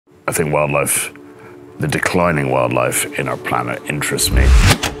I think wildlife, the declining wildlife in our planet interests me.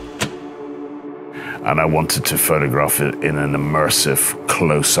 And I wanted to photograph it in an immersive,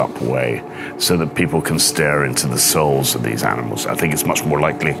 close-up way so that people can stare into the souls of these animals. I think it's much more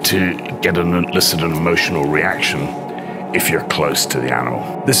likely to elicit an emotional reaction if you're close to the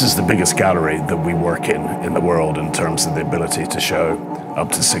animal. This is the biggest gallery that we work in the world in terms of the ability to show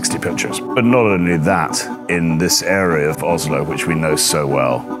up to 60 pictures. But not only that, in this area of Oslo, which we know so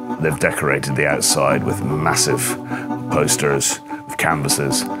well, they've decorated the outside with massive posters, of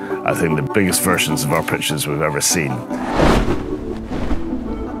canvases. I think the biggest versions of our pictures we've ever seen.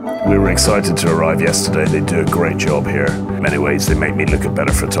 We were excited to arrive yesterday. They do a great job here. In many ways, they make me look a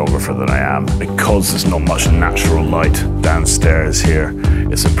better photographer than I am. Because there's not much natural light downstairs here,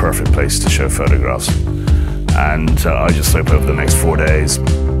 it's a perfect place to show photographs. And I just hope over the next 4 days,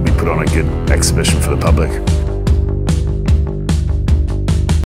 we put on a good exhibition for the public.